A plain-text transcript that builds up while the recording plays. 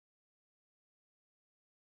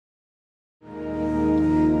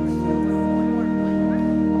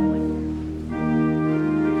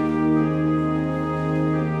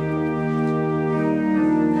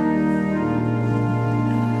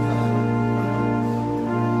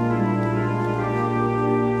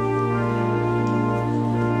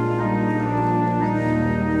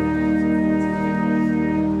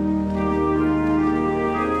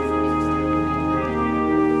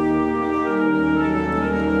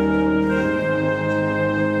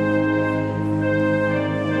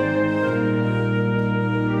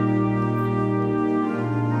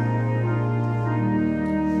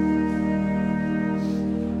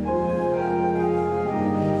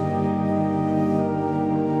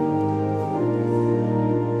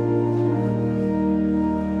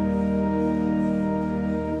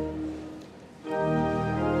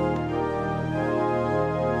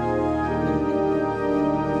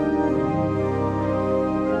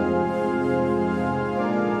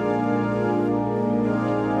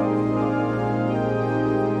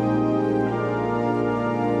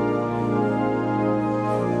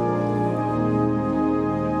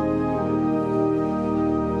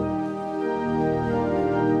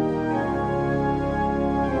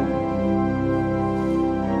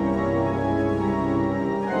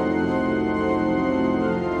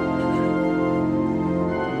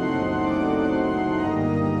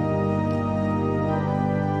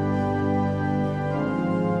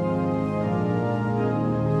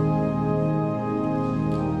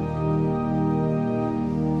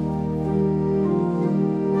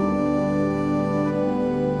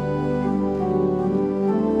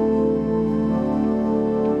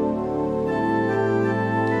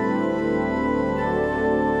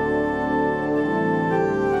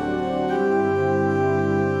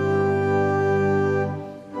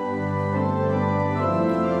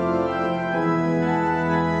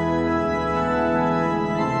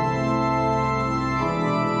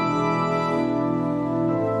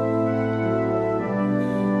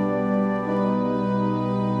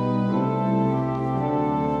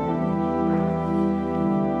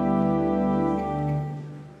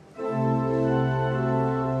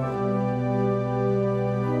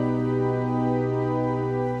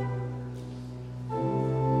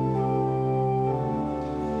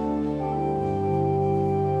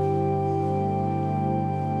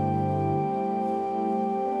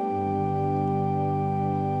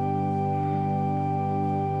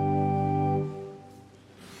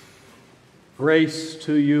Grace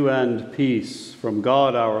to you and peace from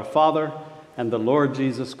God our Father and the Lord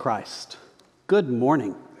Jesus Christ. Good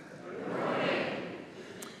morning. Good morning.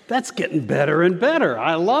 That's getting better and better.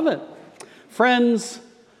 I love it. Friends,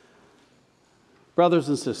 brothers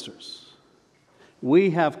and sisters,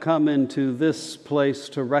 we have come into this place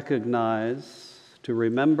to recognize, to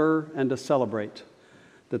remember, and to celebrate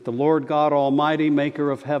that the Lord God Almighty,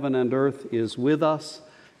 maker of heaven and earth, is with us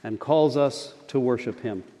and calls us to worship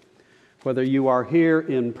Him. Whether you are here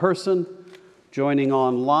in person, joining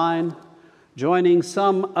online, joining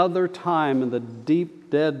some other time in the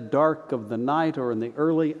deep, dead dark of the night or in the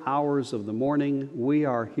early hours of the morning, we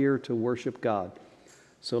are here to worship God.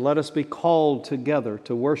 So let us be called together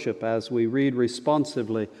to worship as we read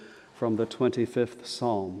responsively from the 25th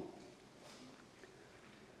Psalm.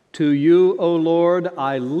 To you, O Lord,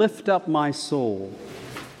 I lift up my soul.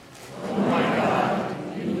 O my God,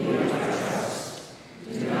 in you I trust.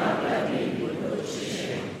 Do not let me be put to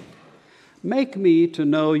shame. Make me to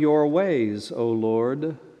know your ways, O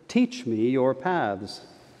Lord. Teach me your paths.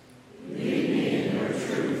 Lead me in your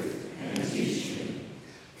truth and teach me.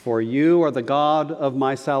 For you are the God of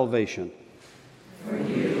my salvation. For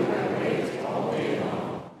you I wait all day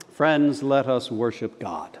long. Friends, let us worship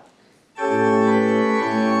God.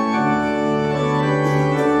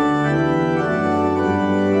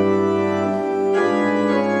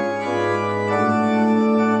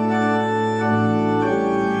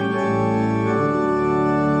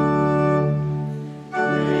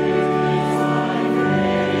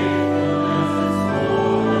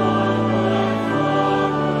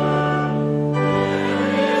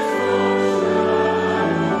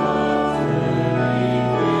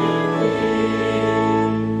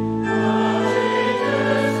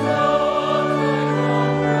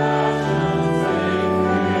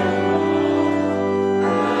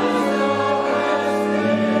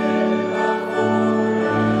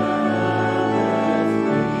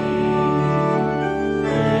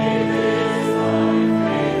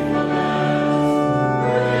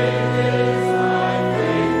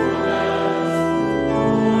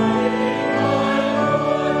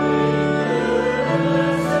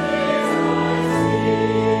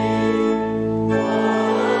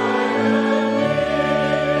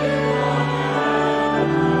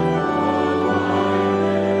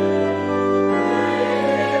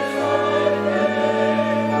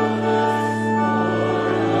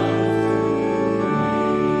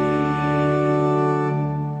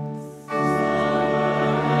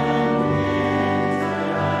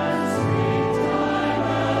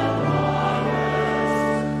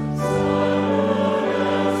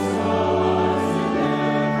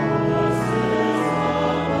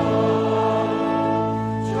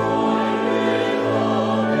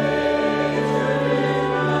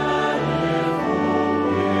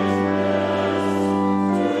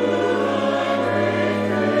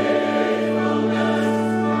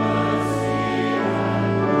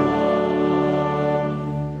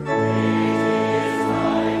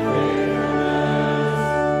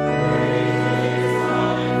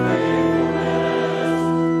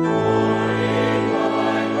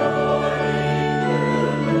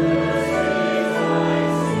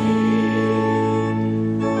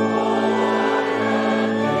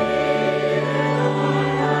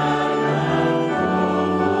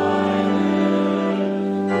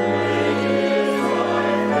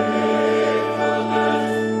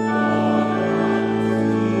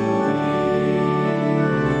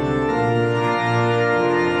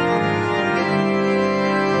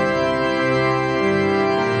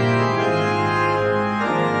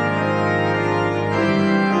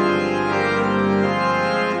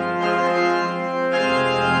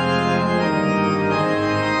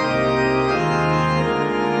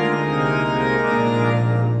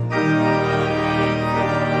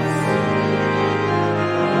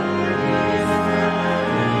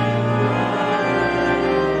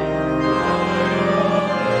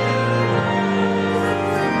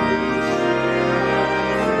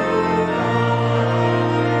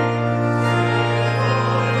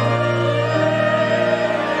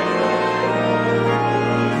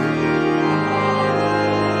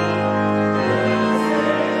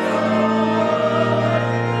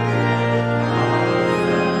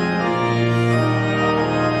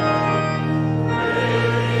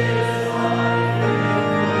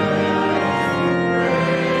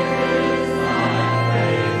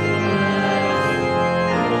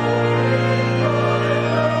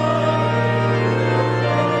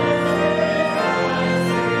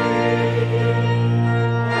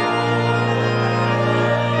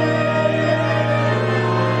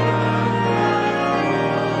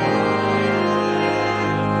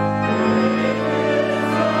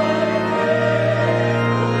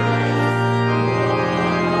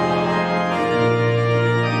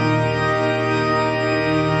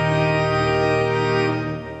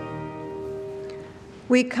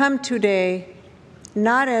 We come today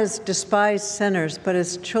not as despised sinners, but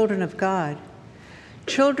as children of God.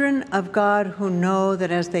 Children of God who know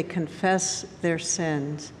that as they confess their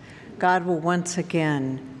sins, God will once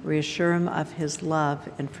again reassure them of his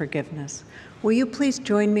love and forgiveness. Will you please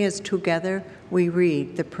join me as together we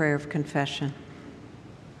read the prayer of confession?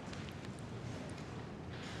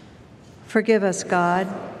 Forgive us,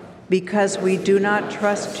 God, because we do not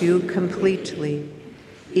trust you completely.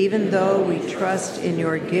 Even though we trust in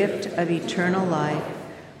your gift of eternal life,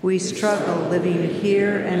 we struggle living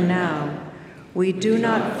here and now. We do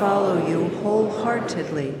not follow you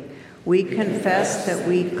wholeheartedly. We confess that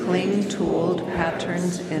we cling to old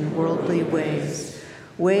patterns and worldly ways,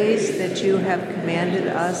 ways that you have commanded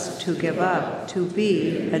us to give up to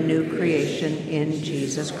be a new creation in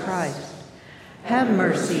Jesus Christ. Have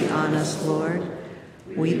mercy on us, Lord.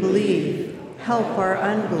 We believe. Help our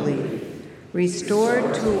unbelief. Restore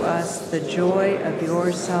to us the joy of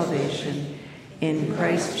your salvation. In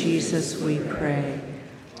Christ Jesus we pray.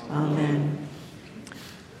 Amen.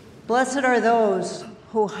 Blessed are those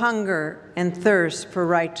who hunger and thirst for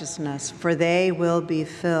righteousness, for they will be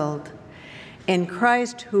filled. In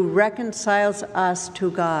Christ, who reconciles us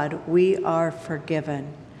to God, we are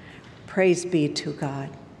forgiven. Praise be to God.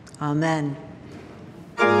 Amen.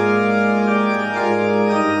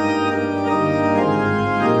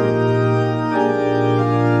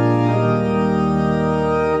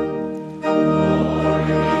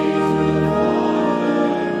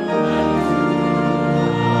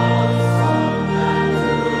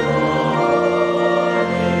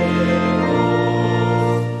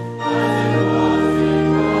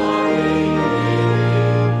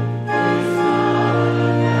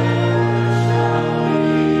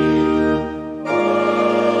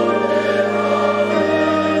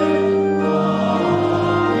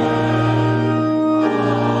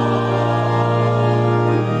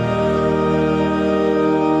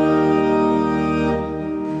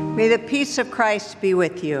 May the peace of Christ be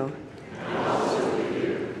with you.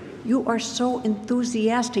 You are so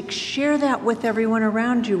enthusiastic. Share that with everyone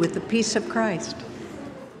around you, with the peace of Christ.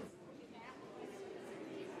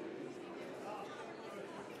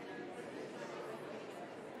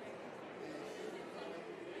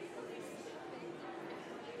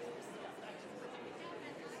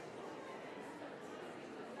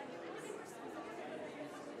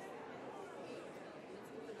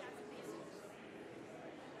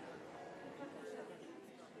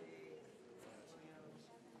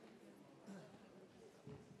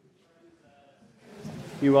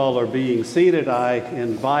 You all are being seated. I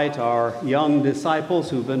invite our young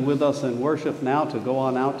disciples who've been with us in worship now to go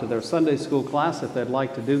on out to their Sunday school class if they'd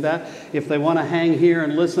like to do that. If they want to hang here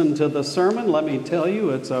and listen to the sermon, let me tell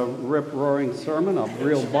you, it's a rip-roaring sermon, a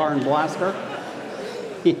real barn blaster.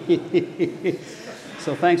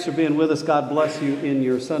 So thanks for being with us. God bless you in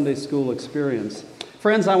your Sunday school experience.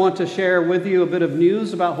 Friends, I want to share with you a bit of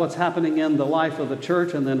news about what's happening in the life of the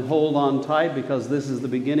church, and then hold on tight because this is the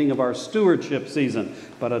beginning of our stewardship season.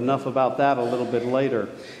 But enough about that a little bit later.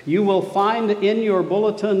 You will find in your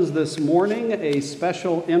bulletins this morning a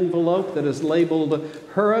special envelope that is labeled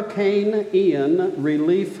Hurricane Ian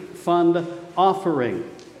Relief Fund Offering.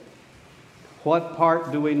 What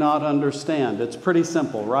part do we not understand? It's pretty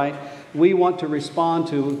simple, right? We want to respond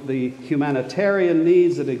to the humanitarian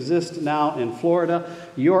needs that exist now in Florida.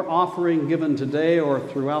 Your offering given today or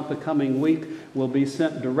throughout the coming week will be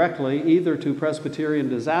sent directly either to Presbyterian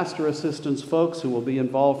Disaster Assistance folks who will be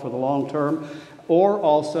involved for the long term, or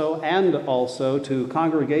also to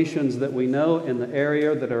congregations that we know in the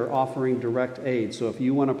area that are offering direct aid. So if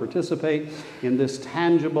you want to participate in this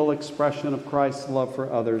tangible expression of Christ's love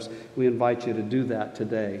for others, we invite you to do that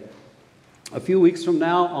today. A few weeks from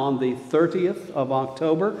now, on the 30th of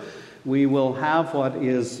October, we will have what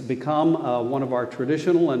is become one of our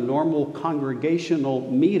traditional and normal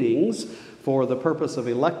congregational meetings for the purpose of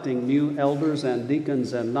electing new elders and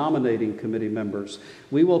deacons and nominating committee members.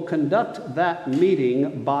 We will conduct that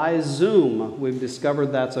meeting by Zoom. We've discovered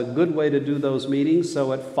that's a good way to do those meetings.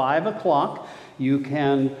 So at 5 o'clock, you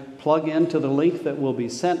can plug into the link that will be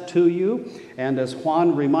sent to you. And as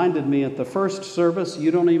Juan reminded me at the first service, you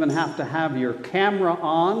don't even have to have your camera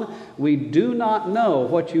on. We do not know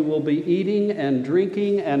what you will be eating and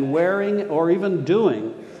drinking and wearing or even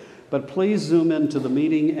doing. But please zoom into the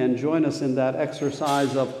meeting and join us in that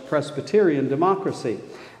exercise of Presbyterian democracy.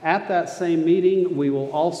 At that same meeting, we will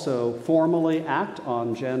also formally act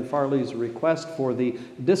on Jan Farley's request for the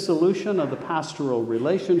dissolution of the pastoral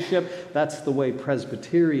relationship. That's the way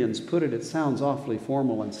Presbyterians put it. It sounds awfully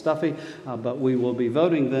formal and stuffy, but we will be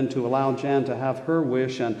voting then to allow Jan to have her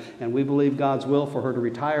wish, and we believe God's will for her to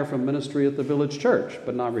retire from ministry at the village church,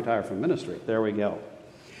 but not retire from ministry. There we go.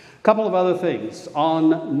 A couple of other things.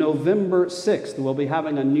 On November 6th, we'll be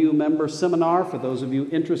having a new member seminar for those of you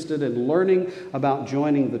interested in learning about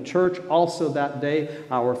joining the church. Also that day,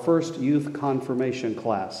 our first youth confirmation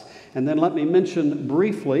class. And then let me mention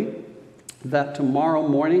briefly that tomorrow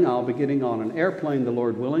morning I'll be getting on an airplane, the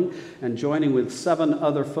Lord willing, and joining with 7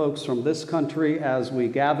 other folks from this country as we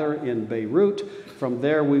gather in Beirut. From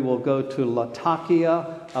there we will go to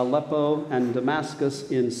Latakia, Aleppo, and Damascus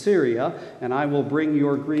in Syria, and I will bring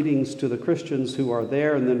your greetings to the Christians who are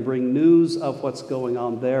there and then bring news of what's going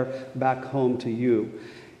on there back home to you.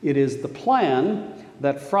 It is the plan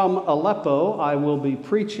that from Aleppo I will be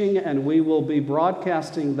preaching, and we will be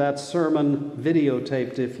broadcasting that sermon,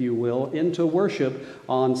 videotaped if you will, into worship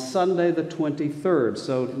on Sunday the 23rd.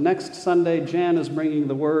 So next Sunday, Jan is bringing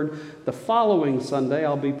the word. The following Sunday,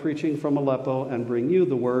 I'll be preaching from Aleppo and bring you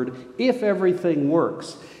the word, if everything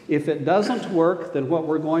works. If it doesn't work, then what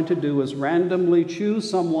we're going to do is randomly choose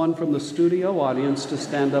someone from the studio audience to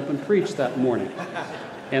stand up and preach that morning.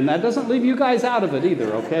 And that doesn't leave you guys out of it either,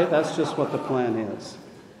 okay? That's just what the plan is.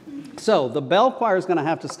 So the bell choir is going to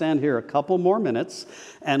have to stand here a couple more minutes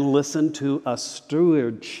and listen to a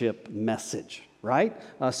stewardship message, right?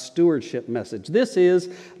 A stewardship message. This is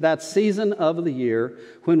that season of the year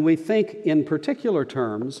when we think in particular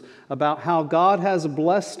terms about how God has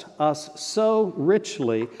blessed us so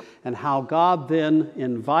richly and how God then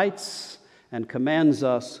invites and commands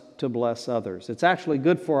us to bless others. It's actually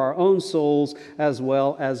good for our own souls as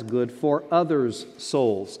well as good for others'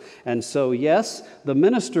 souls. And so, yes, the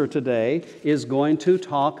minister today is going to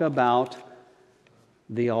talk about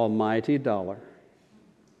the almighty dollar.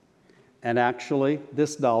 And actually,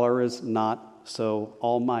 this dollar is not so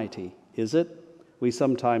almighty, is it? We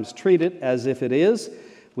sometimes treat it as if it is.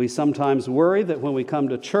 We sometimes worry that when we come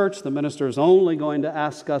to church, the minister is only going to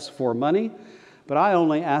ask us for money. But I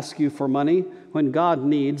only ask you for money when God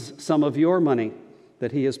needs some of your money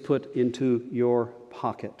that He has put into your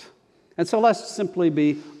pocket. And so let's simply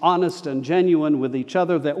be honest and genuine with each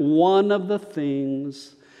other that one of the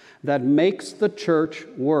things that makes the church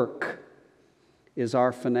work is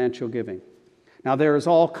our financial giving. Now, there is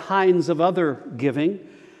all kinds of other giving.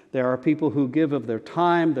 There are people who give of their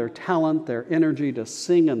time, their talent, their energy to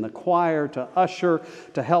sing in the choir, to usher,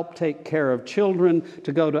 to help take care of children,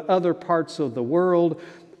 to go to other parts of the world.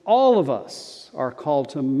 All of us are called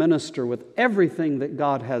to minister with everything that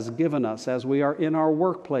God has given us as we are in our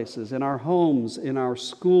workplaces, in our homes, in our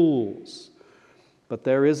schools. But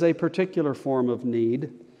there is a particular form of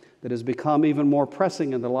need that has become even more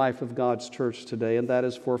pressing in the life of God's church today, and that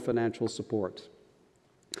is for financial support.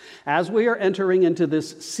 As we are entering into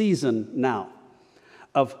this season now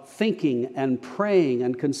of thinking and praying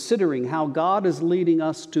and considering how God is leading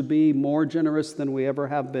us to be more generous than we ever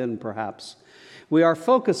have been, perhaps, we are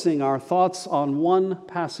focusing our thoughts on one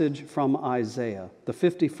passage from Isaiah, the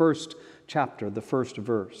 51st chapter, the first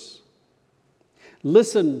verse.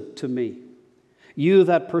 Listen to me, you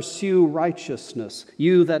that pursue righteousness,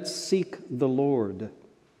 you that seek the Lord.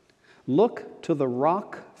 Look to the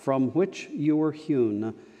rock from which you were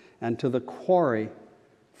hewn, and to the quarry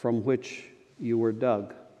from which you were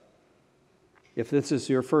dug. If this is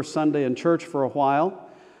your first Sunday in church for a while,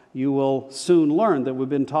 you will soon learn that we've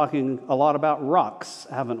been talking a lot about rocks,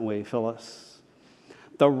 haven't we, Phyllis?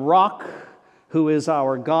 The rock who is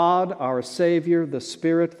our God, our Savior, the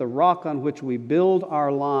Spirit, the rock on which we build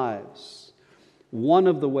our lives. One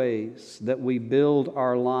of the ways that we build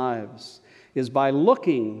our lives is by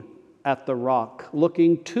looking at the rock,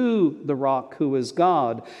 looking to the rock who is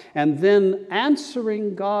God, and then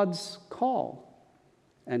answering God's call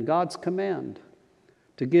and God's command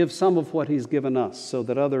to give some of what He's given us so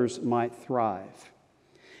that others might thrive.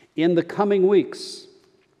 In the coming weeks,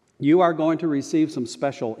 you are going to receive some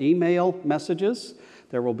special email messages.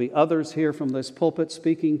 There will be others here from this pulpit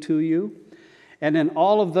speaking to you. And in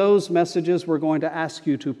all of those messages, we're going to ask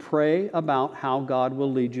you to pray about how God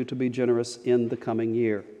will lead you to be generous in the coming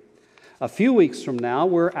year. A few weeks from now,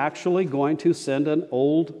 we're actually going to send an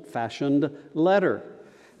old-fashioned letter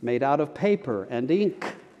made out of paper and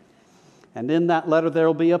ink. And in that letter, there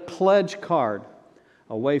will be a pledge card,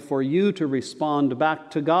 a way for you to respond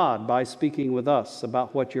back to God by speaking with us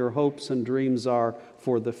about what your hopes and dreams are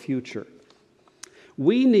for the future.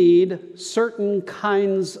 We need certain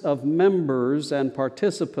kinds of members and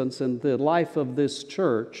participants in the life of this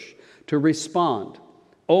church to respond.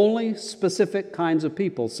 Only specific kinds of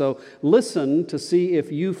people. So listen to see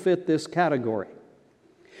if you fit this category.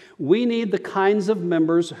 We need the kinds of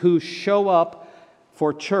members who show up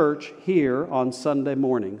for church here on Sunday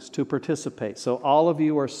mornings to participate. So all of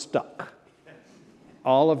you are stuck.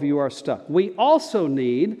 All of you are stuck. We also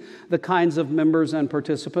need the kinds of members and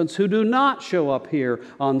participants who do not show up here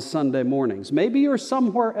on Sunday mornings. Maybe you're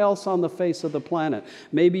somewhere else on the face of the planet.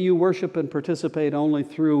 Maybe you worship and participate only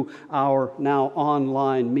through our now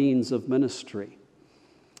online means of ministry.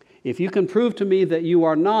 If you can prove to me that you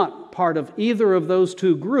are not part of either of those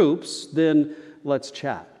two groups, then let's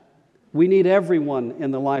chat. We need everyone in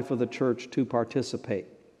the life of the church to participate.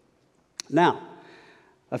 Now,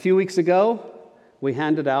 a few weeks ago, we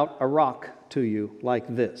handed out a rock to you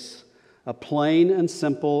like this, a plain and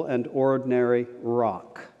simple and ordinary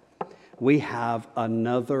rock. We have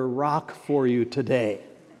another rock for you today.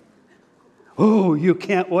 Oh, you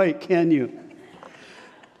can't wait, can you?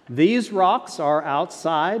 These rocks are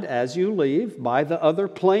outside as you leave by the other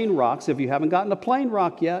plain rocks. If you haven't gotten a plain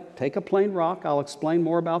rock yet, take a plain rock. I'll explain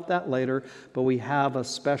more about that later, but we have a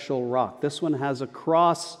special rock. This one has a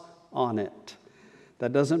cross on it.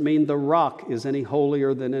 That doesn't mean the rock is any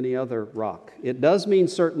holier than any other rock. It does mean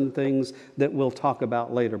certain things that we'll talk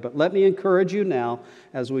about later. But let me encourage you now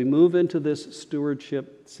as we move into this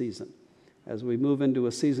stewardship season, as we move into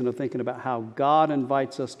a season of thinking about how God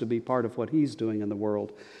invites us to be part of what He's doing in the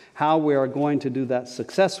world, how we are going to do that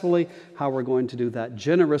successfully, how we're going to do that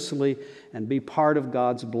generously, and be part of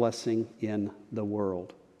God's blessing in the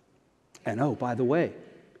world. And oh, by the way,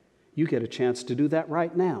 you get a chance to do that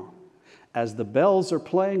right now. As the bells are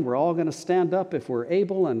playing, we're all going to stand up if we're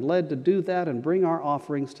able and led to do that and bring our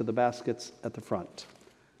offerings to the baskets at the front.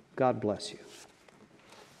 God bless you.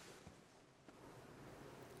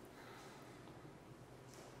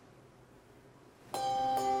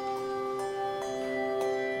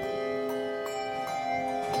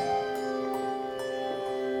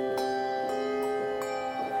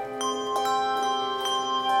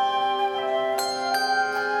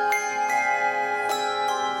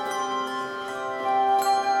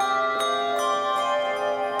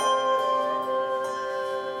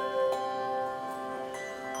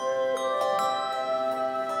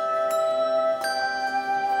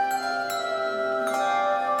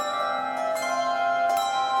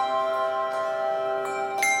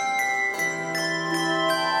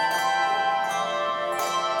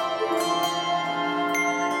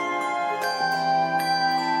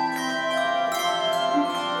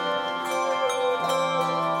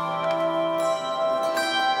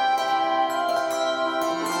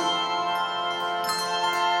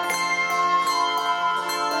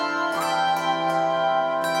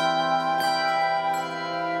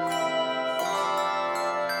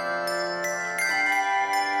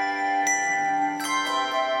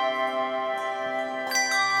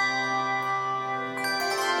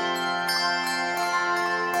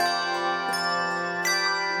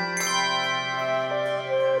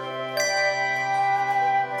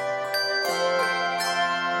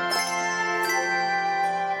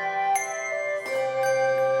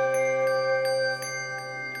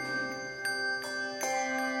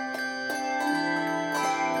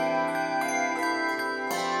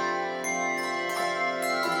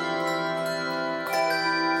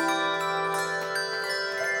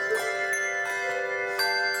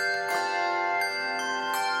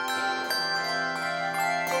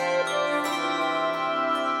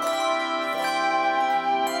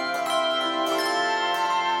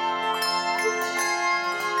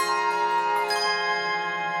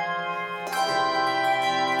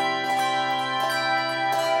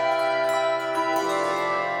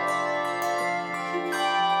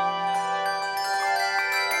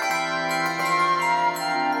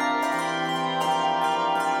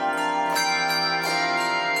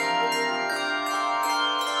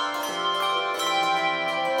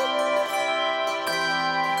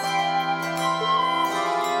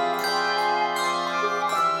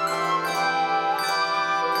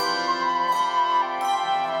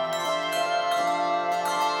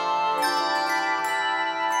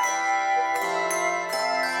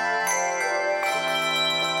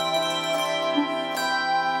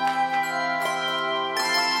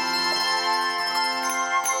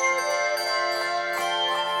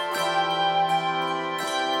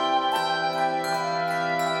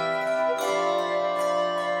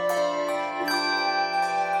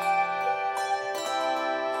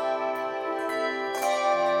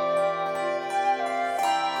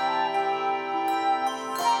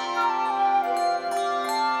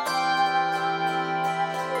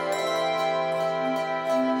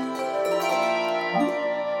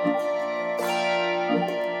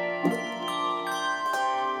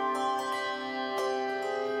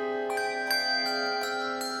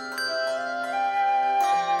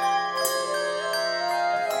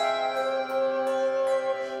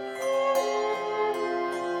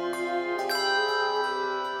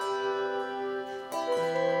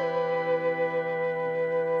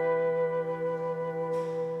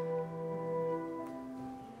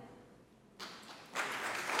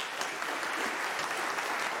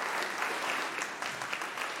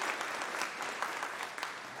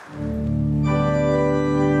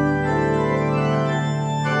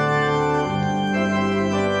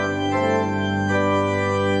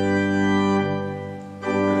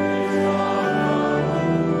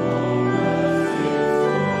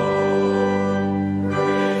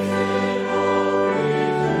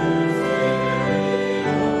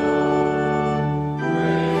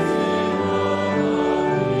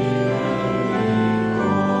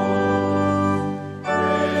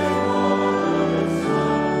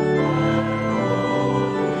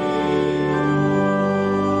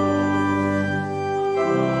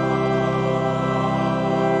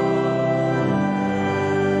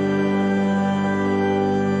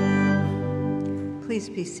 Please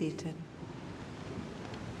be seated.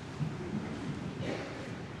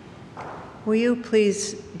 Will you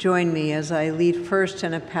please join me as I lead first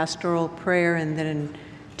in a pastoral prayer, and then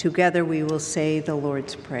together we will say the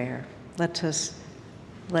Lord's Prayer. Let us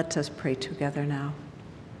pray together now.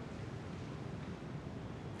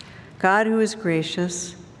 God, who is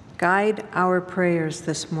gracious, guide our prayers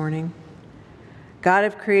this morning. God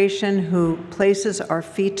of creation, who places our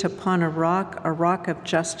feet upon a rock of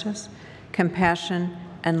justice, compassion,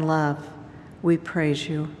 and love, we praise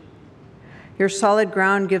you. Your solid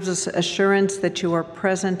ground gives us assurance that you are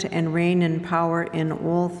present and reign in power in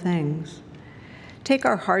all things. Take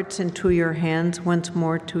our hearts into your hands once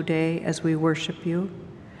more today as we worship you.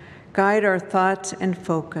 Guide our thoughts and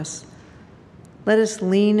focus. Let us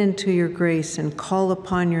lean into your grace and call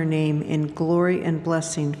upon your name in glory and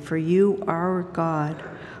blessing, for you, our God,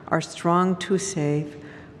 are strong to save,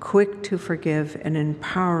 quick to forgive, and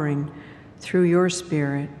empowering through your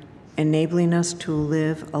Spirit, enabling us to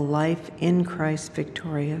live a life in Christ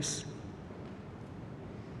victorious.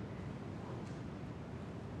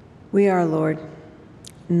 We are, Lord,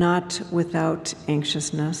 not without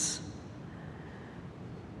anxiousness.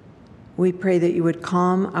 We pray that you would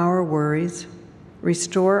calm our worries,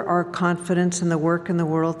 restore our confidence in the work in the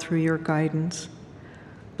world through your guidance.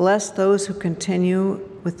 Bless those who continue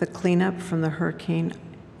with the cleanup from the Hurricane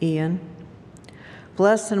Ian.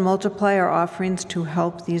 Bless and multiply our offerings to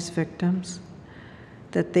help these victims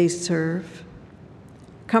that they serve.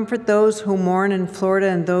 Comfort those who mourn in Florida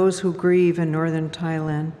and those who grieve in northern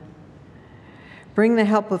Thailand. Bring the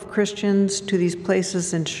help of Christians to these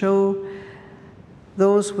places and show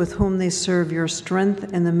those with whom they serve your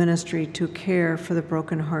strength in the ministry to care for the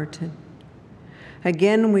brokenhearted.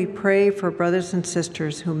 Again, we pray for brothers and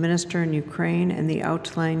sisters who minister in Ukraine and the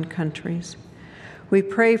outlying countries. We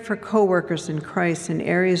pray for co-workers in Christ in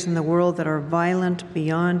areas in the world that are violent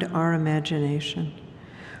beyond our imagination.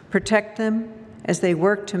 Protect them as they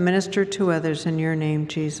work to minister to others in your name,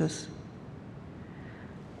 Jesus.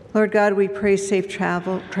 Lord God, we pray safe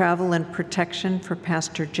travel and protection for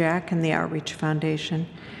Pastor Jack and the Outreach Foundation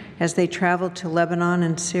as they travel to Lebanon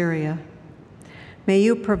and Syria. May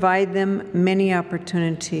you provide them many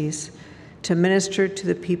opportunities to minister to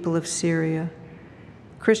the people of Syria,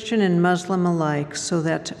 Christian and Muslim alike, so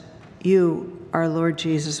that you, our Lord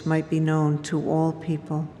Jesus, might be known to all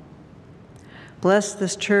people. Bless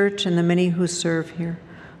this church and the many who serve here.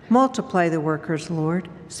 Multiply the workers, Lord.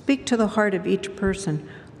 Speak to the heart of each person,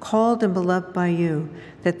 called and beloved by you,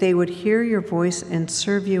 that they would hear your voice and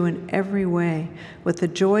serve you in every way with the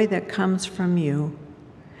joy that comes from you.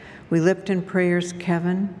 We lift in prayers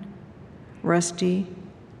Kevin, Rusty,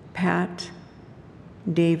 Pat,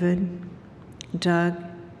 David, Doug,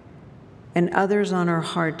 and others on our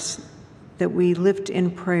hearts that we lift in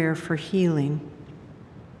prayer for healing.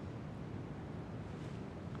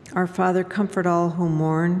 Our Father, comfort all who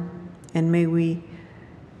mourn, and may we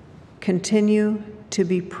continue to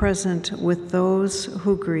be present with those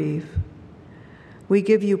who grieve. We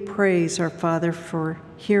give you praise, our Father, for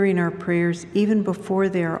hearing our prayers even before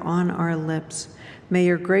they are on our lips. May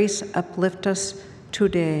your grace uplift us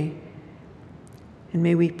today. And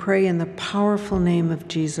may we pray in the powerful name of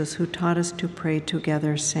Jesus, who taught us to pray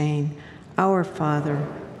together, saying, Our Father,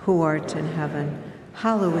 who art in heaven,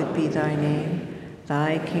 hallowed be thy name.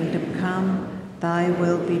 Thy kingdom come, thy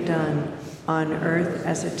will be done, on earth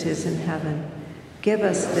as it is in heaven. Give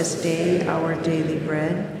us this day our daily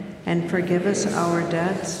bread, and forgive us our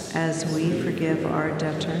debts as we forgive our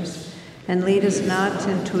debtors. And lead us not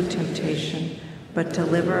into temptation, but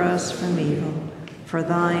deliver us from evil. For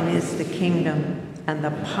thine is the kingdom, and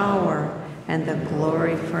the power, and the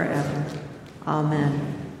glory forever.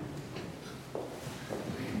 Amen.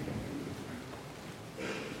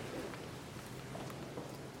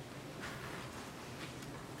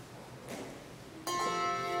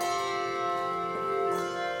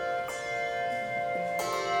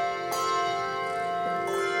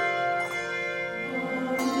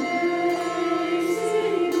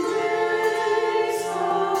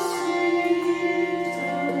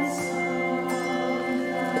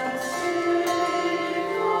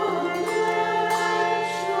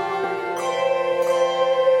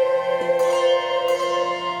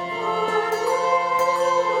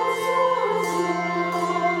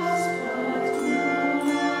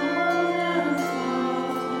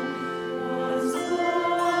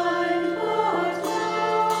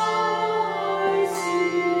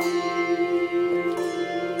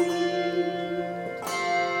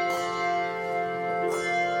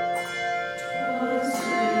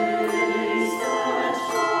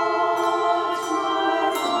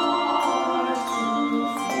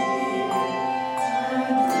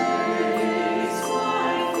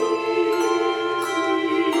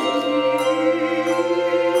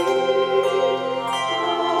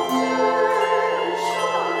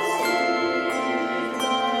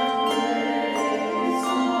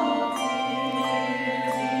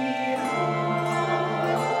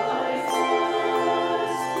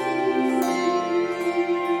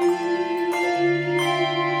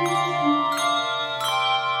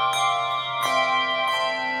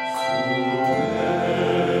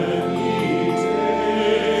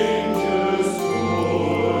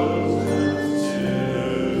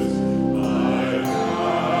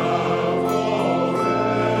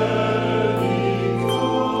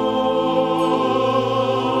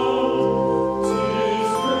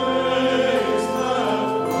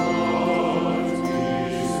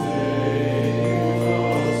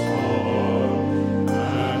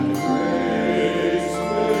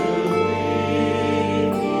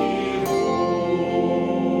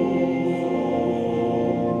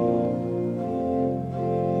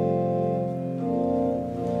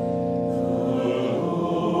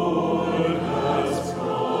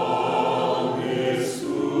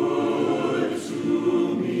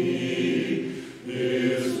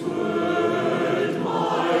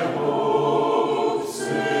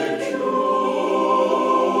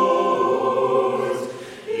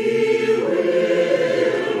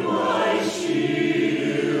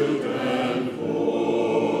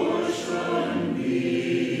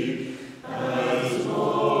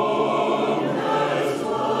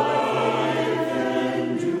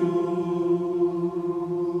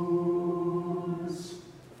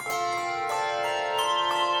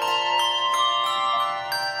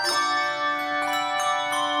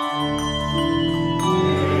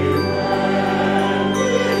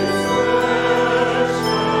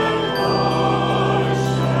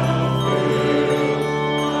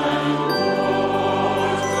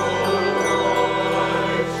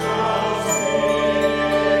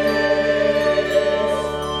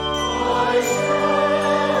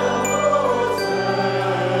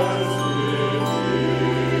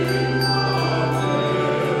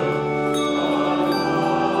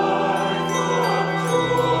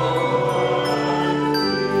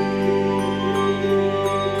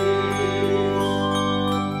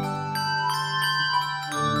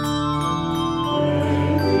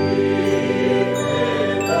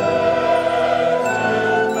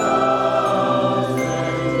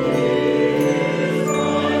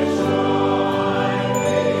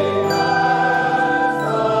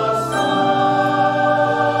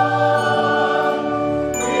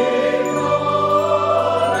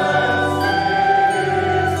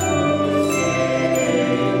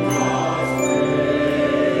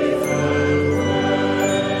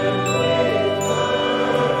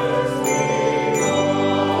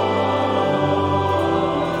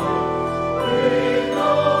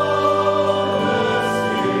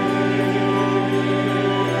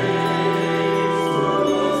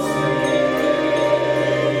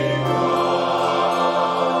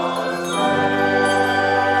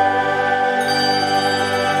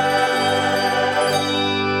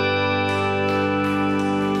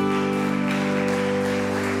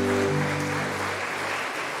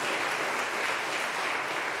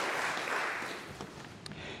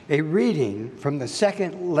 A reading from the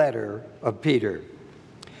second letter of Peter.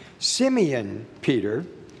 Simeon Peter,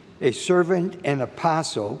 a servant and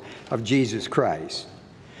apostle of Jesus Christ,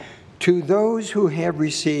 to those who have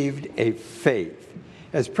received a faith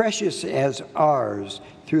as precious as ours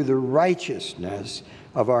through the righteousness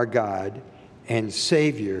of our God and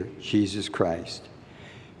Savior Jesus Christ.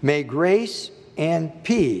 May grace and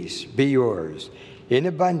peace be yours in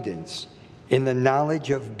abundance in the knowledge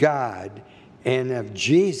of God and of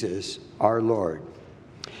Jesus our Lord.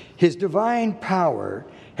 His divine power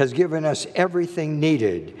has given us everything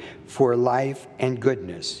needed for life and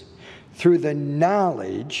goodness through the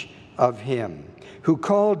knowledge of Him who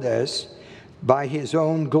called us by His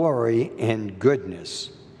own glory and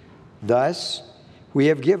goodness. Thus, we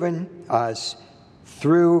have given us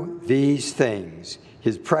through these things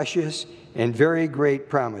His precious and very great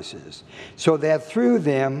promises, so that through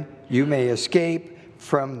them you may escape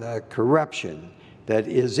from the corruption that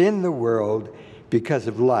is in the world because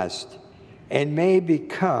of lust, and may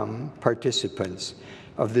become participants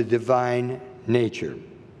of the divine nature.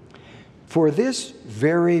 For this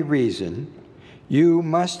very reason, you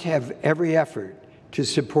must have every effort to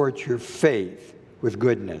support your faith with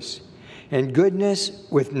goodness, and goodness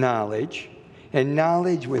with knowledge, and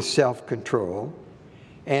knowledge with self-control,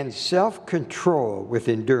 and self-control with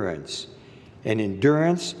endurance, and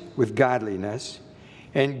endurance with godliness,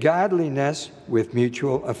 and godliness with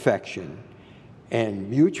mutual affection, and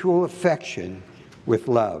mutual affection with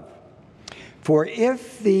love. For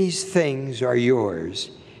if these things are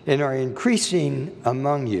yours and are increasing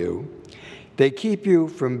among you, they keep you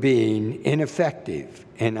from being ineffective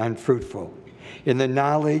and unfruitful in the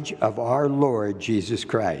knowledge of our Lord Jesus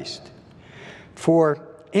Christ. For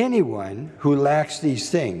anyone who lacks these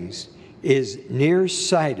things is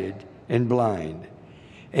nearsighted and blind,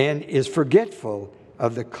 and is forgetful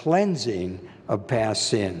of the cleansing of past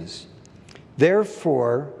sins.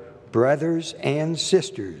 Therefore, brothers and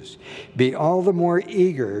sisters, be all the more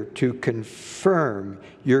eager to confirm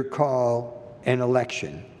your call and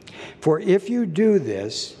election. For if you do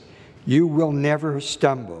this, you will never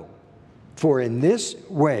stumble. For in this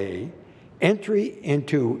way, entry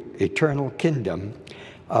into eternal kingdom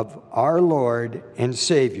of our Lord and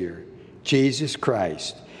Savior, Jesus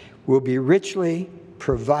Christ, will be richly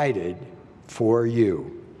provided for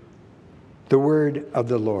you. The word of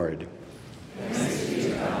the Lord. Thanks be to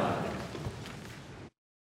God.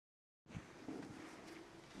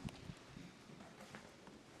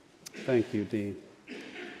 Thank you, Dee.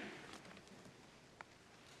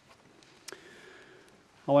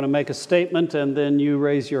 I want to make a statement, and then you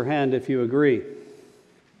raise your hand if you agree.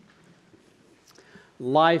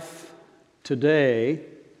 Life today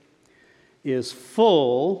is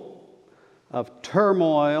full of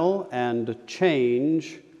turmoil and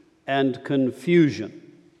change and confusion.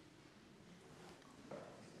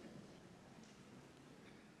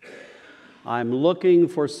 I'm looking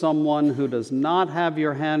for someone who does not have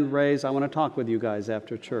your hand raised. I want to talk with you guys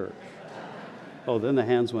after church. Oh, then the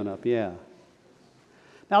hands went up, yeah.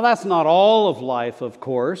 Now, that's not all of life, of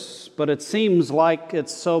course, but it seems like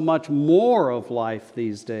it's so much more of life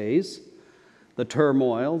these days. The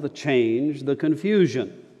turmoil, the change, the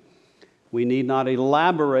confusion. We need not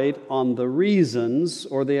elaborate on the reasons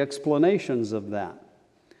or the explanations of that.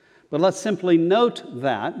 But let's simply note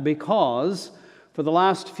that because for the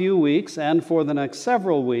last few weeks and for the next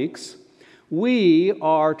several weeks, we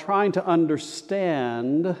are trying to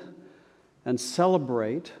understand and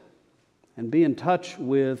celebrate and be in touch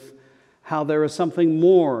with how there is something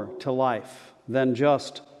more to life than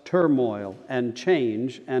just turmoil and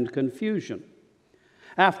change and confusion.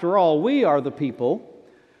 After all, we are the people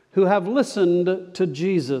who have listened to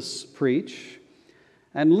Jesus preach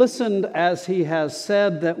and listened as he has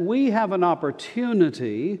said that we have an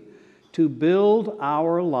opportunity to build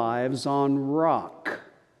our lives on rock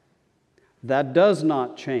that does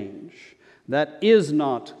not change, that is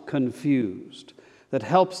not confused, that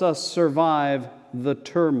helps us survive the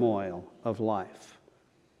turmoil of life.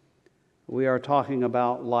 We are talking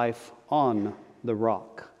about life on the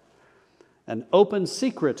rock, an open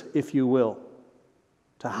secret, if you will,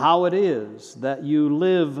 to how it is that you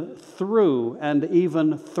live through and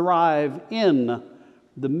even thrive in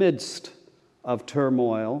the midst of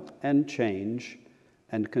turmoil and change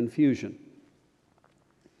and confusion.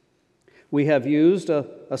 We have used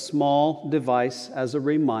a small device as a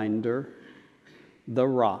reminder, the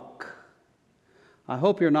rock. I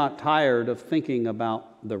hope you're not tired of thinking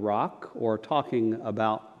about the rock or talking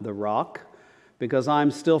about the rock, because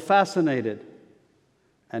I'm still fascinated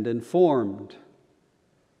and informed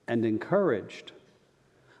and encouraged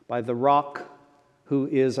by the rock who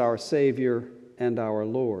is our Savior and our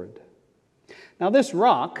Lord. Now, this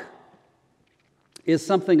rock is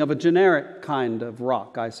something of a generic kind of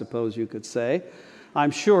rock, I suppose you could say.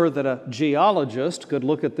 I'm sure that a geologist could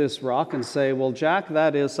look at this rock and say, well, Jack,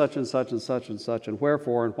 that is such and such and such and such, and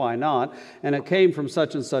wherefore and why not, and it came from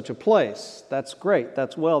such and such a place. That's great.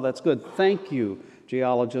 That's good. Thank you,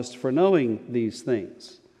 geologists, for knowing these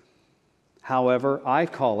things. However, I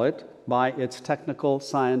call it by its technical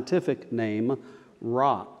scientific name,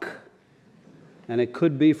 rock. And it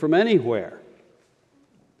could be from anywhere.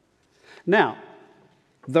 Now,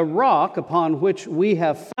 the rock upon which we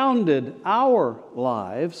have founded our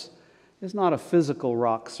lives is not a physical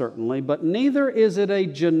rock, certainly, but neither is it a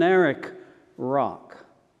generic rock.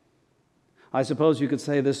 I suppose you could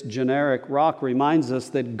say this generic rock reminds us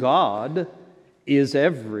that God is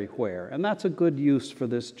everywhere, and that's a good use for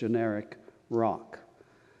this generic rock.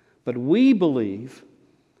 But we believe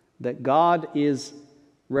that God is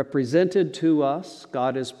represented to us,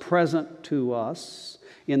 God is present to us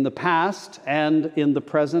in the past and in the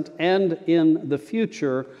present and in the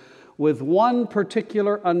future with one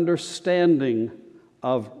particular understanding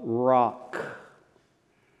of rock.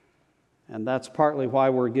 And that's partly why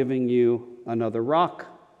we're giving you another rock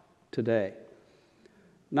today.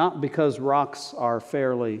 Not because rocks are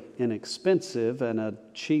fairly inexpensive and a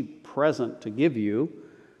cheap present to give you.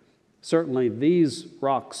 Certainly these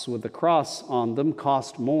rocks with the cross on them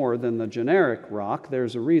cost more than the generic rock.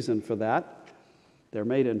 There's a reason for that. They're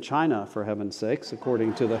made in China, for heaven's sakes,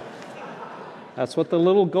 according to the... That's what the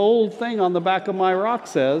little gold thing on the back of my rock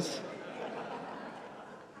says.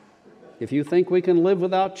 If you think we can live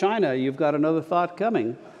without China, you've got another thought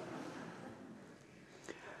coming.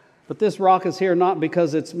 But this rock is here not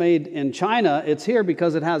because it's made in China. It's here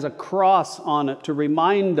because it has a cross on it to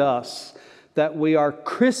remind us that we are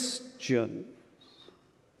Christians,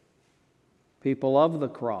 people of the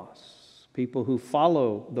cross, people who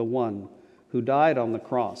follow the one who died on the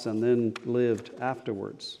cross and then lived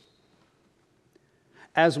afterwards.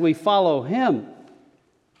 As we follow him,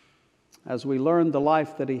 as we learn the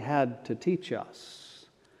life that he had to teach us,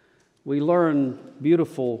 we learn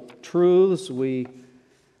beautiful truths, we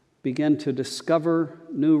begin to discover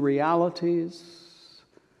new realities,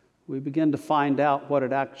 we begin to find out what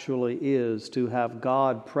it actually is to have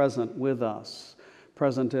God present with us,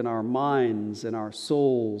 present in our minds, in our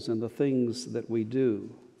souls, in the things that we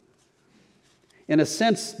do. In a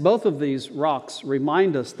sense, both of these rocks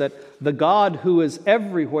remind us that the God who is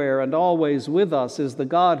everywhere and always with us is the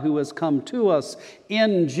God who has come to us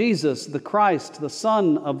in Jesus, the Christ, the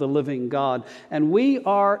Son of the living God. And we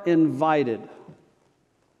are invited.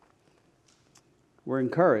 We're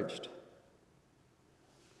encouraged.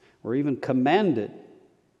 We're even commanded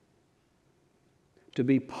to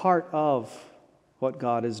be part of what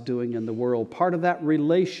God is doing in the world, part of that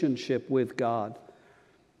relationship with God.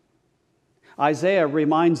 Isaiah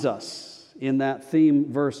reminds us in that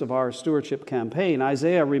theme verse of our stewardship campaign,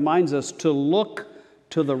 Isaiah reminds us to look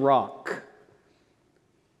to the rock,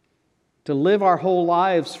 to live our whole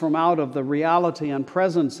lives from out of the reality and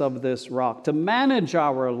presence of this rock, to manage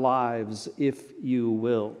our lives, if you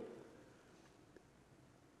will,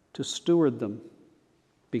 to steward them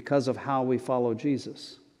because of how we follow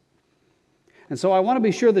Jesus. And so I want to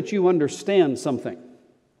be sure that you understand something.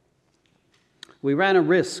 We ran a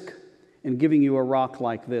risk in giving you a rock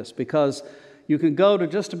like this, because you can go to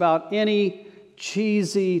just about any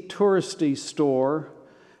cheesy, touristy store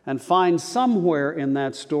and find somewhere in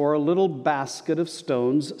that store a little basket of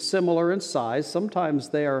stones similar in size. Sometimes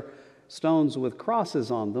they are stones with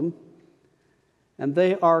crosses on them, and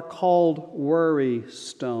they are called worry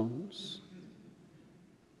stones.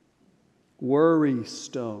 Worry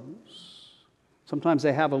stones. Sometimes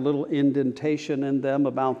they have a little indentation in them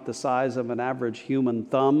about the size of an average human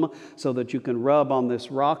thumb so that you can rub on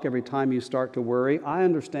this rock every time you start to worry. I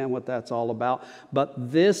understand what that's all about,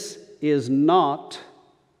 but this is not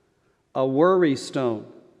a worry stone.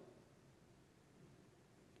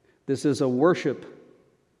 This is a worship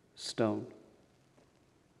stone.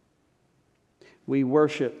 We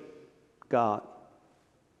worship God.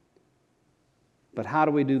 But how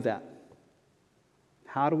do we do that?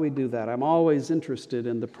 How do we do that? I'm always interested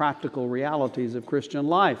in the practical realities of Christian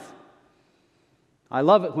life. I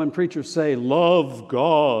love it when preachers say, love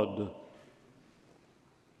God.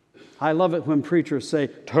 I love it when preachers say,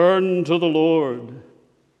 turn to the Lord.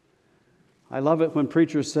 I love it when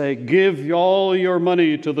preachers say, give all your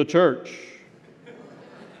money to the church.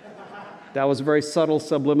 That was a very subtle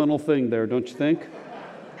subliminal thing there, don't you think?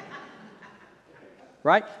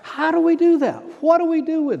 Right? How do we do that? What do we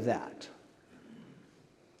do with that?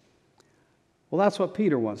 Well, that's what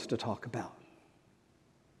Peter wants to talk about.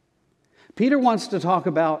 Peter wants to talk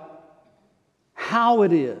about how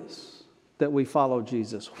it is that we follow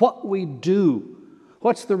Jesus, what we do,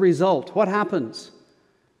 what's the result, what happens.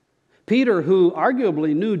 Peter, who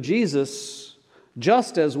arguably knew Jesus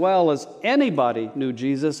just as well as anybody knew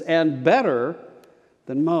Jesus and better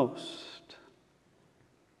than most.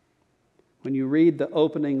 When you read the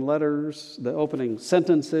opening letters, the opening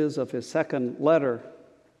sentences of his second letter,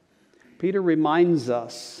 Peter reminds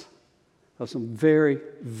us of some very,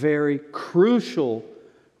 very crucial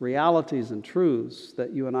realities and truths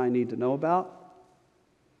that you and I need to know about.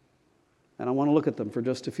 And I want to look at them for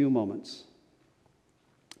just a few moments.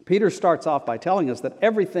 Peter starts off by telling us that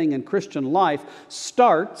everything in Christian life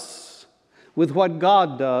starts with what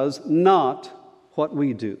God does, not what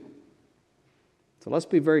we do. So let's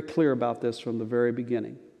be very clear about this from the very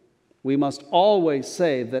beginning. We must always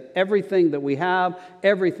say that everything that we have,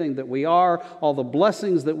 everything that we are, all the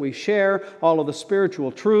blessings that we share, all of the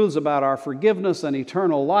spiritual truths about our forgiveness and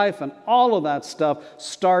eternal life, and all of that stuff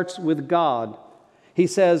starts with God. He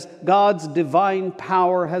says, God's divine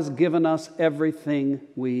power has given us everything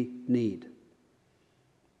we need.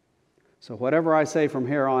 So whatever I say from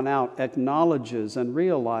here on out acknowledges and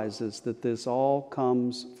realizes that this all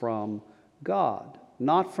comes from God,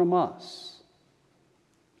 not from us.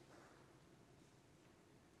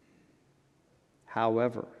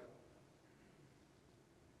 However,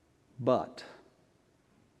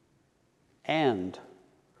 and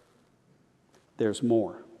there's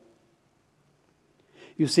more.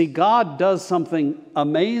 You see, God does something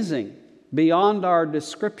amazing beyond our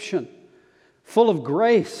description, full of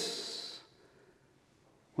grace,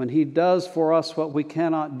 when He does for us what we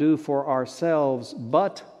cannot do for ourselves.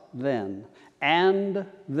 But then,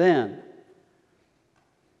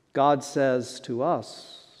 God says to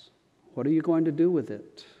us, what are you going to do with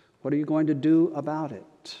it? What are you going to do about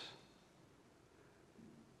it?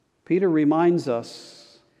 Peter reminds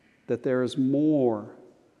us that there is more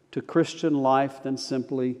to Christian life than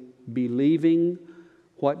simply believing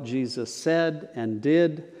what Jesus said and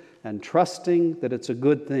did and trusting that it's a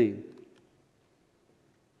good thing.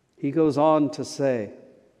 He goes on to say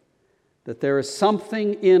that there is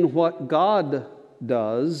something in what God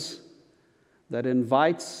does that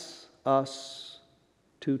invites us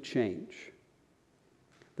to change,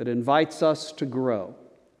 that invites us to grow,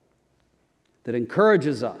 that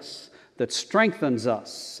encourages us, that strengthens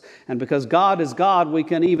us. And because God is God, we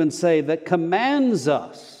can even say that commands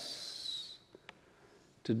us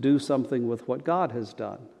to do something with what God has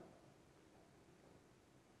done.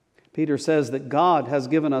 Peter says that God has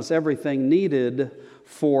given us everything needed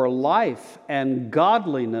for life and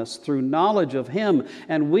godliness through knowledge of Him,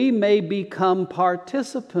 and we may become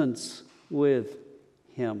participants with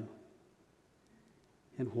Him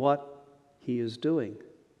in what He is doing.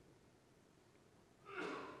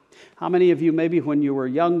 How many of you, maybe when you were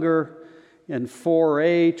younger in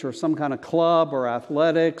 4-H or some kind of club or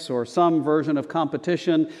athletics or some version of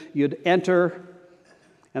competition, you'd enter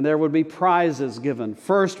and there would be prizes given.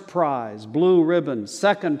 First prize, blue ribbon.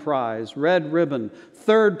 Second prize, red ribbon.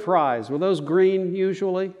 Third prize, were those green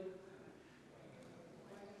usually?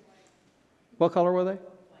 What color were they?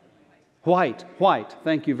 White.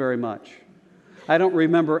 Thank you very much. I don't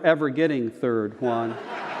remember ever getting third one.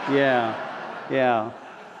 Yeah.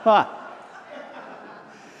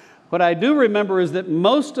 What I do remember is that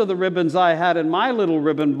most of the ribbons I had in my little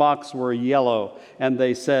ribbon box were yellow, and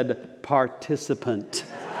they said participant.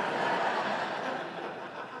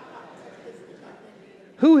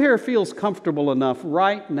 Who here feels comfortable enough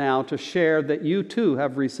right now to share that you too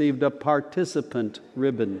have received a participant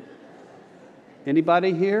ribbon?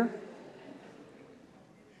 Anybody here?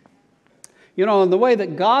 You know, in the way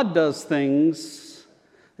that God does things,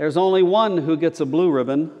 there's only one who gets a blue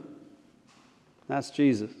ribbon. That's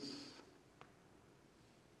Jesus.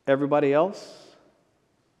 Everybody else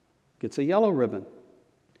gets a yellow ribbon.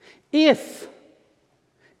 If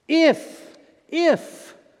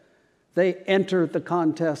they enter the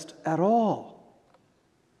contest at all.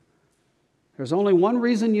 There's only one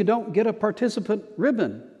reason you don't get a participant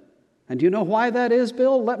ribbon. And do you know why that is,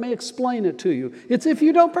 Bill? Let me explain it to you. It's if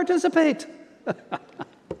you don't participate.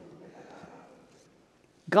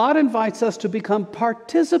 God invites us to become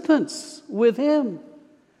participants with Him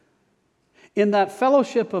in that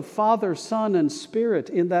fellowship of Father, Son, and Spirit,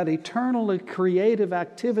 in that eternally creative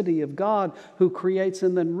activity of God who creates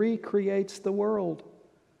and then recreates the world.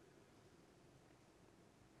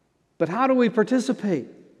 But how do we participate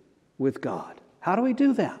with God? How do we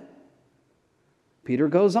do that? Peter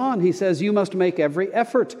goes on. He says, you must make every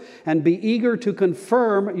effort and be eager to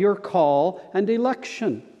confirm your call and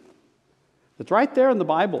election. It's right there in the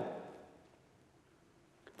Bible.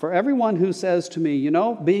 For everyone who says to me,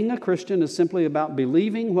 being a Christian is simply about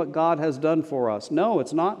believing what God has done for us. No,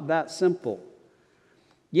 it's not that simple.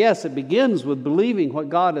 Yes, it begins with believing what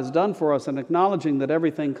God has done for us and acknowledging that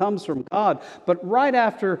everything comes from God. But right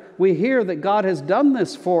after we hear that God has done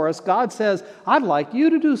this for us, God says, I'd like you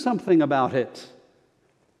to do something about it.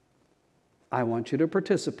 I want you to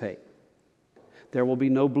participate. There will be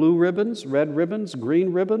no blue ribbons, red ribbons,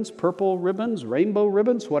 green ribbons, purple ribbons, rainbow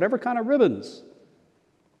ribbons, whatever kind of ribbons.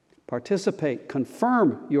 Participate,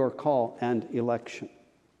 confirm your call and election.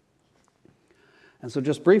 And so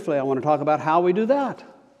just briefly, I want to talk about how we do that.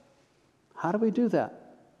 How do we do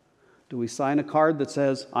that? Do we sign a card that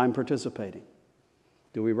says, I'm participating?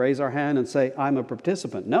 Do we raise our hand and say, I'm a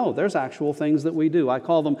participant? No, there's actual things that we do. I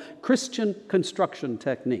call them Christian construction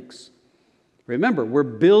techniques. Remember, we're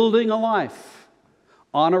building a life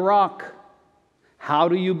on a rock. How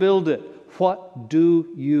do you build it? What do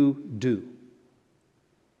you do?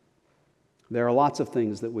 There are lots of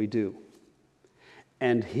things that we do.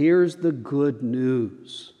 And here's the good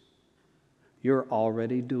news. You're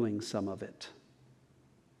already doing some of it.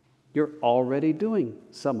 You're already doing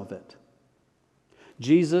some of it.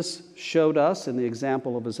 Jesus showed us in the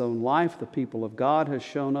example of his own life. The people of God have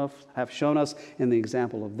shown us in the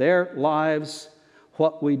example of their lives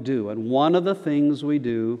what we do. And one of the things we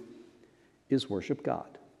do is worship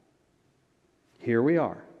God. Here we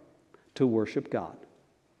are to worship God.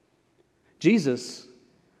 Jesus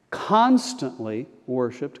constantly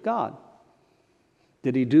worshiped God.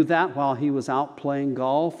 Did he do that while he was out playing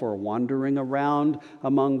golf or wandering around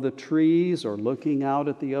among the trees or looking out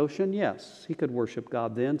at the ocean? Yes, he could worship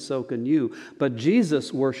God then, so can you. But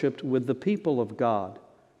Jesus worshiped with the people of God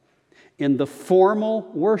in the formal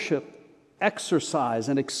worship exercise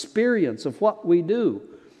and experience of what we do.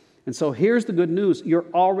 And so here's the good news.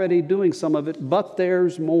 You're already doing some of it, but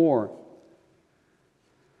there's more.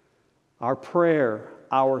 Our prayer,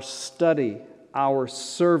 our study, our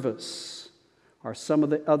service are some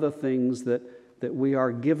of the other things that we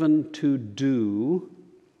are given to do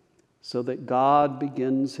so that God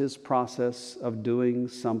begins his process of doing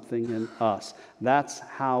something in us. That's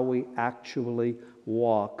how we actually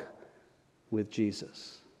walk with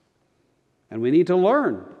Jesus. And we need to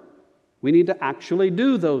learn. We need to actually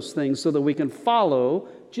do those things so that we can follow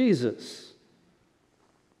Jesus.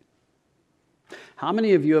 How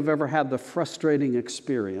many of you have ever had the frustrating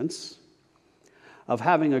experience of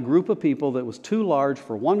having a group of people that was too large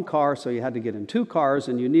for one car, so you had to get in two cars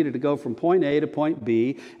and you needed to go from point A to point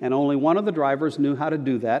B, and only one of the drivers knew how to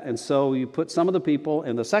do that, and so you put some of the people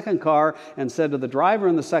in the second car and said to the driver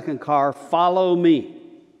in the second car, follow me.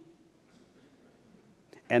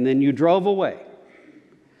 And then you drove away.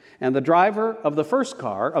 And the driver of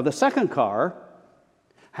the second car,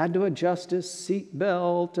 had to adjust his seat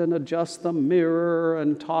belt and adjust the mirror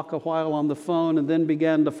and talk a while on the phone and then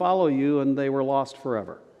began to follow you, and they were lost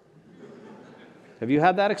forever. Have you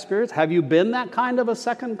had that experience? Have you been that kind of a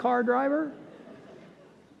second car driver?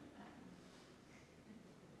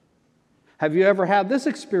 Have you ever had this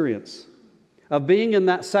experience of being in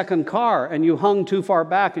that second car and you hung too far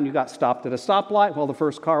back and you got stopped at a stoplight while the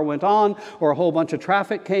first car went on, or a whole bunch of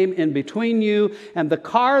traffic came in between you, and the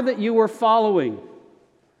car that you were following,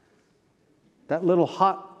 that little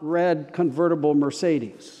hot red convertible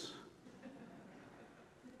Mercedes,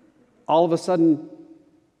 all of a sudden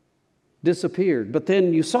disappeared. But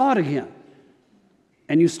then you saw it again,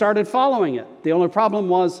 and you started following it. The only problem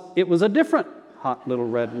was it was a different hot little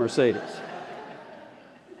red Mercedes.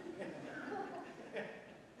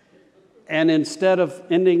 And instead of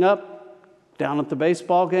ending up down at the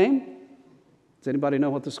baseball game, does anybody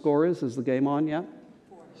know what the score is? Is the game on yet?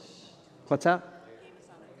 What's that?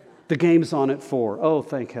 The game's on at 4. Oh,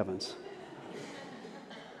 thank heavens.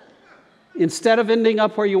 Instead of ending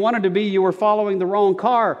up where you wanted to be, you were following the wrong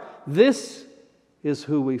car. This is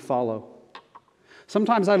who we follow.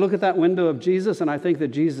 Sometimes I look at that window of Jesus and I think that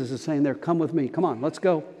Jesus is saying there, come with me, come on, let's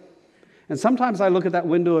go. And sometimes I look at that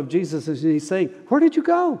window of Jesus and he's saying, where did you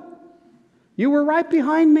go? You were right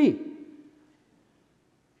behind me.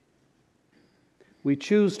 We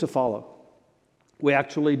choose to follow. We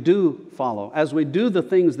actually do follow as we do the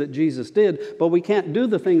things that Jesus did, but we can't do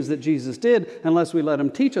the things that Jesus did unless we let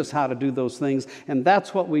him teach us how to do those things. And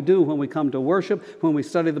that's what we do when we come to worship, when we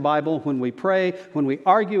study the Bible, when we pray, when we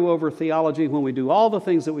argue over theology, when we do all the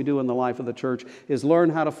things that we do in the life of the church, is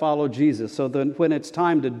learn how to follow Jesus. So then when it's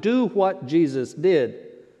time to do what Jesus did,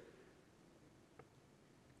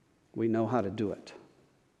 we know how to do it.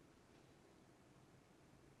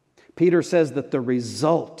 Peter says that the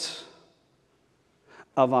result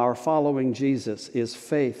of our following Jesus is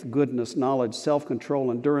faith, goodness, knowledge,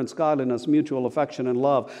 self-control, endurance, godliness, mutual affection, and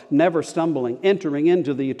love, never stumbling, entering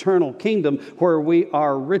into the eternal kingdom where we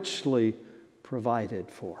are richly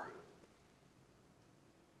provided for.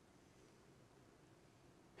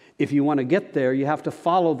 If you want to get there, you have to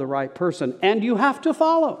follow the right person, and you have to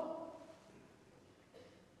follow.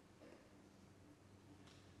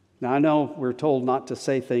 Now, I know we're told not to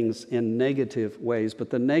say things in negative ways,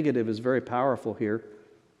 but the negative is very powerful here.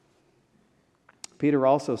 Peter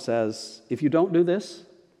also says, if you don't do this,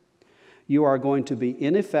 you are going to be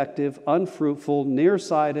ineffective, unfruitful,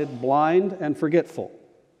 nearsighted, blind, and forgetful.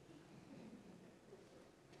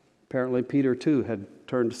 Apparently, Peter, too, had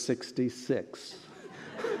turned 66.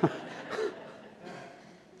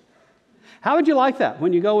 How would you like that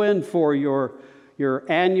when you go in for your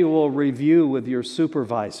annual review with your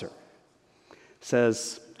supervisor?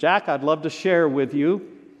 Says, Jack, I'd love to share with you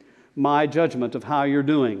my judgment of how you're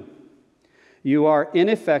doing. You are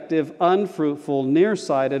ineffective, unfruitful,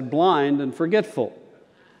 nearsighted, blind, and forgetful.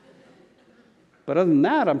 But other than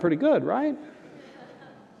that, I'm pretty good, right?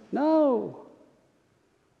 No.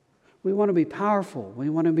 We want to be powerful. We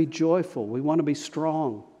want to be joyful. We want to be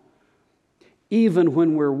strong. Even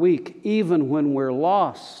when we're weak, even when we're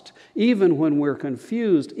lost, even when we're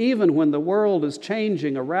confused, even when the world is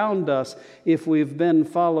changing around us, if we've been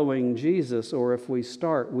following Jesus, or if we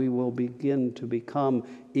start, we will begin to become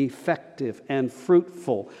effective and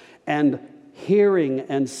fruitful and hearing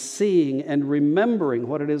and seeing and remembering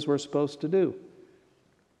what it is we're supposed to do.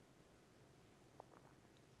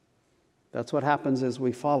 That's what happens as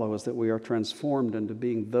we follow, is that we are transformed into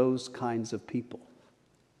being those kinds of people.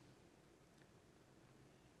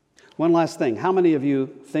 One last thing. How many of you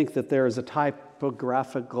think that there is a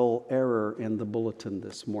typographical error in the bulletin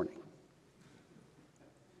this morning?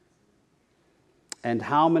 And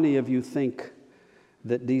how many of you think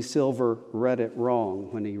that D. Silver read it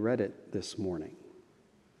wrong when he read it this morning?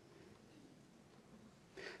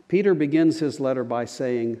 Peter begins his letter by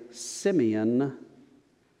saying, Simeon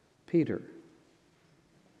Peter.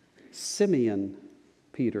 Simeon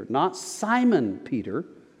Peter, not Simon Peter,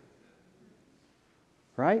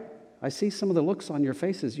 right? I see some of the looks on your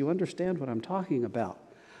faces. You understand what I'm talking about.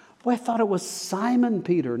 Boy, I thought it was Simon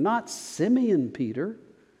Peter, not Simeon Peter.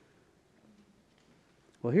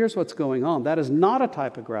 Well, here's what's going on. That is not a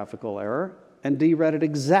typographical error, and Dee read it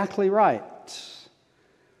exactly right.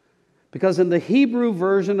 Because in the Hebrew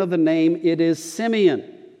version of the name, it is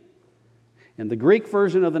Simeon. In the Greek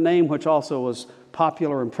version of the name, which also was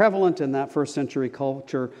popular and prevalent in that first century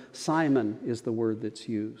culture, Simon is the word that's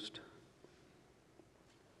used.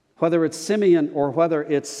 Whether it's Simeon or whether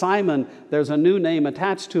it's Simon, there's a new name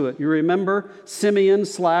attached to it. You remember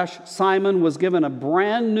Simeon/Simon was given a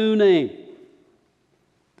brand new name.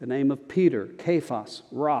 The name of Peter, Kephas,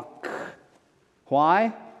 rock.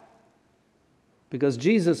 Why? Because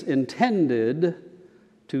Jesus intended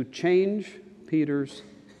to change Peter's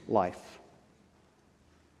life.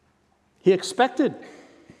 He expected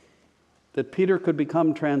that Peter could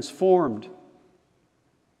become transformed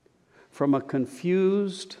from a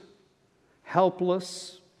confused,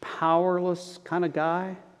 helpless, powerless kind of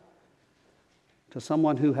guy to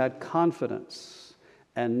someone who had confidence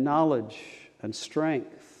and knowledge and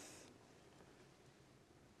strength.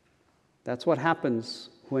 That's what happens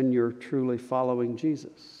when you're truly following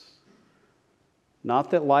Jesus.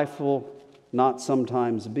 Not that life will not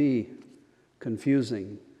sometimes be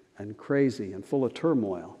confusing and crazy and full of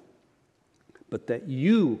turmoil, but that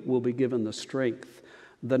you will be given the strength,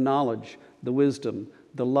 the knowledge, the wisdom,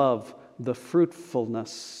 the love, the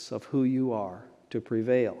fruitfulness of who you are to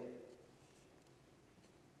prevail.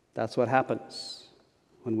 That's what happens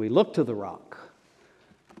when we look to the rock,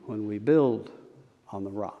 when we build on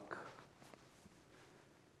the rock.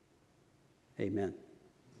 Amen.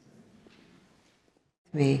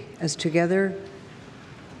 As together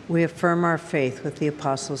we affirm our faith with the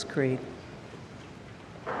Apostles' Creed.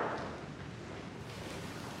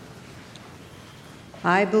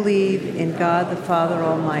 I believe in God the Father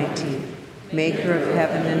Almighty, maker of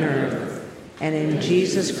heaven and earth, and in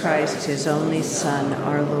Jesus Christ, his only Son,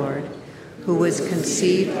 our Lord, who was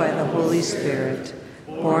conceived by the Holy Spirit,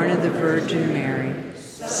 born of the Virgin Mary,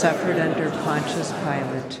 suffered under Pontius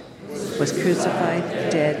Pilate, was crucified,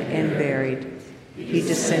 dead, and buried. He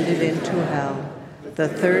descended into hell. The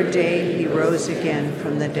third day he rose again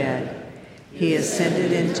from the dead. He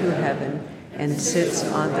ascended into heaven and sits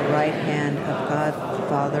on the right hand of God the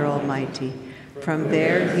Father Almighty. From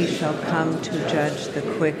there he shall come to judge the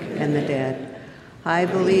quick and the dead. I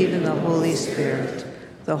believe in the Holy Spirit,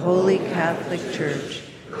 the Holy Catholic Church,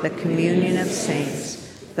 the communion of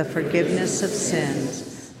saints, the forgiveness of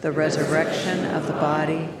sins, the resurrection of the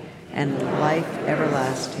body, and life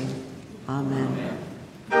everlasting. Amen.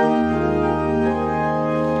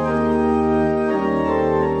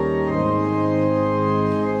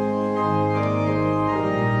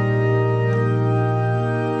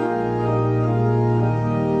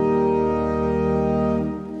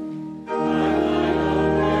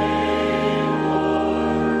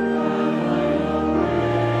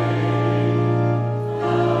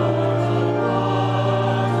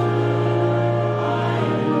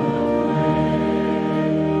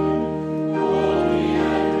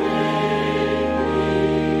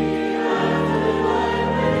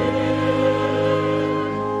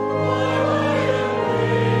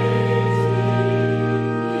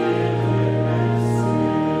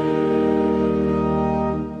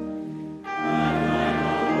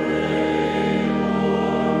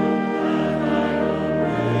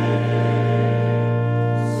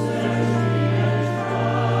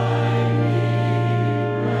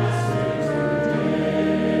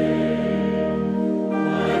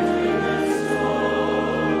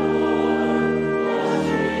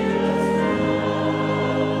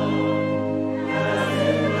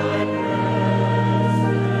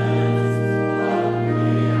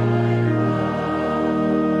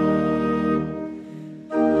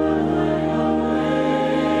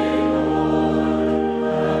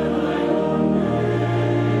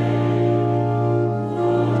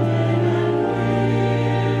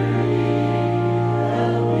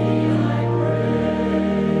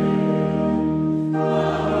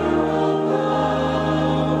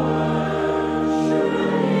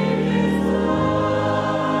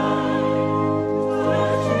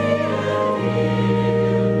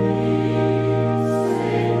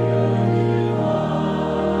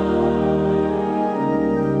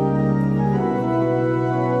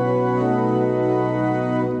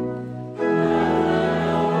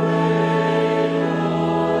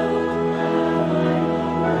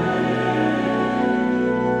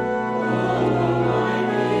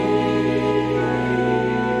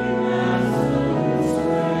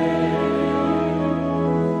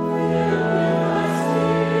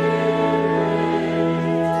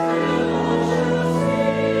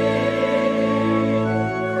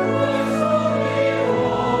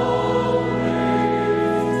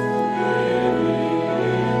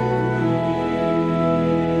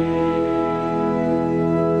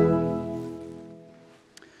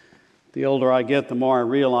 The older I get, the more I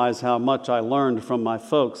realize how much I learned from my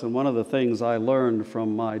folks. And one of the things I learned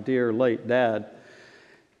from my dear late dad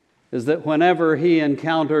is that whenever he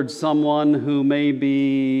encountered someone who may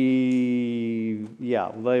be,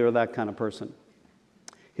 they were that kind of person,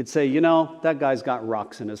 he'd say, you know, that guy's got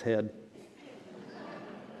rocks in his head.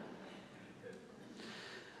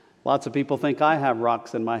 Lots of people think I have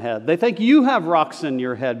rocks in my head. They think you have rocks in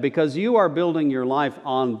your head because you are building your life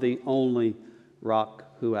on the only rock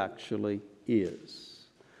who actually is.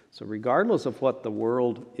 So regardless of what the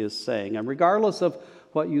world is saying, and regardless of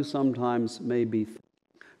what you sometimes may be thinking,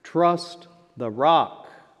 trust the rock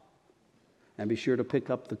and be sure to pick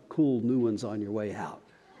up the cool new ones on your way out.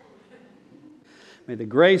 May the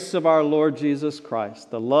grace of our Lord Jesus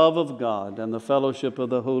Christ, the love of God, and the fellowship of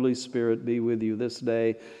the Holy Spirit be with you this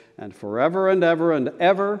day and forever and ever and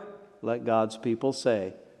ever. Let God's people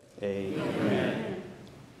say, Amen.